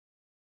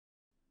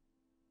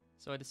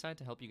So I decided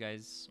to help you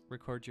guys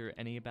record your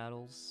NA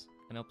battles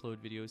and upload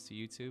videos to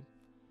YouTube.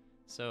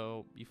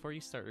 So before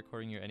you start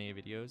recording your NA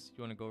videos,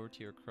 you want to go over to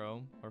your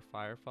Chrome or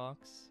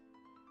Firefox.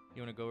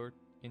 You want to go over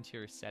into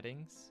your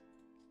settings,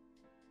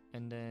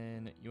 and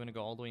then you want to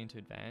go all the way into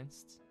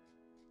advanced.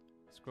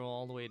 Scroll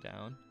all the way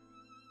down,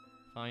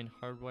 find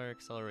hardware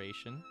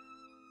acceleration,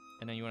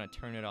 and then you want to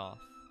turn it off.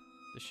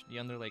 This should be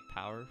under like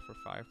power for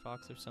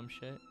Firefox or some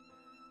shit.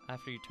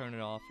 After you turn it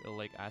off, it'll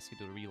like ask you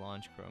to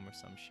relaunch Chrome or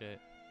some shit.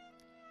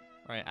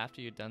 Alright, after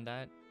you've done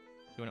that,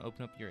 you want to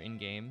open up your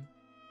in-game.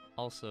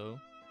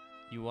 Also,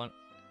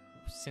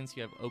 since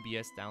you have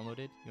OBS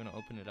downloaded, you want to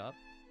open it up.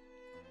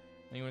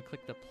 And you want to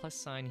click the plus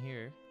sign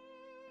here,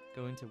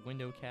 go into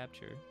window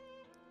capture,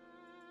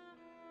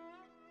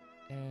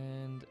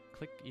 and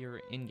click your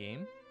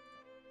in-game.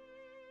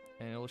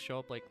 And it'll show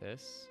up like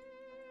this.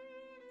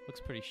 Looks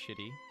pretty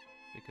shitty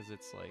because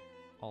it's like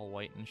all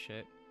white and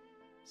shit.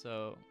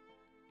 So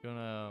you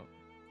wanna,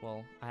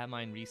 well, I have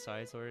mine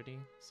resized already,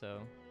 so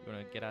you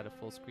wanna get out of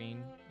full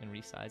screen and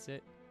resize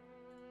it.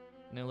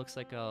 And it looks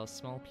like a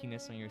small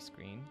penis on your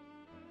screen.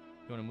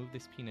 You wanna move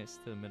this penis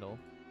to the middle.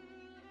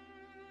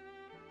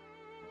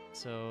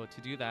 So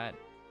to do that,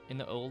 in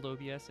the old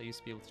OBS I used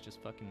to be able to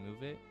just fucking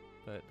move it,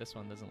 but this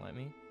one doesn't let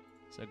me.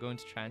 So go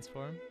into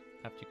transform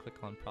after you click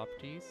on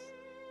properties,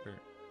 or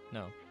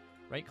no,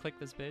 right click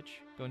this bitch,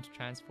 go into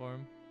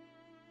transform,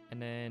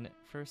 and then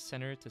first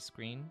center it to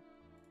screen,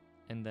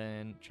 and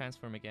then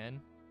transform again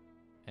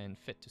and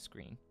fit to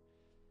screen.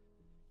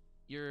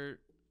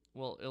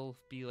 It'll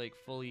be like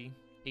fully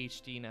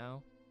HD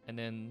now, and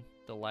then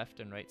the left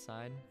and right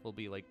side will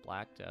be like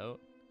blacked out.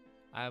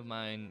 I have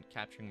mine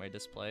capturing my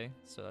display,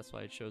 so that's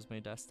why it shows my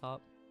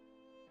desktop.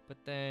 But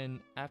then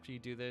after you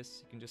do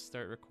this, you can just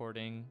start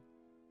recording.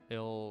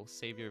 It'll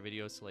save your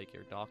videos to like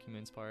your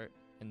documents part,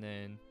 and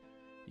then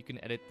you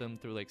can edit them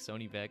through like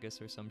Sony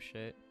Vegas or some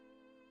shit,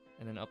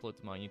 and then upload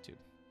them on YouTube.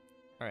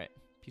 Alright,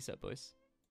 peace out, boys.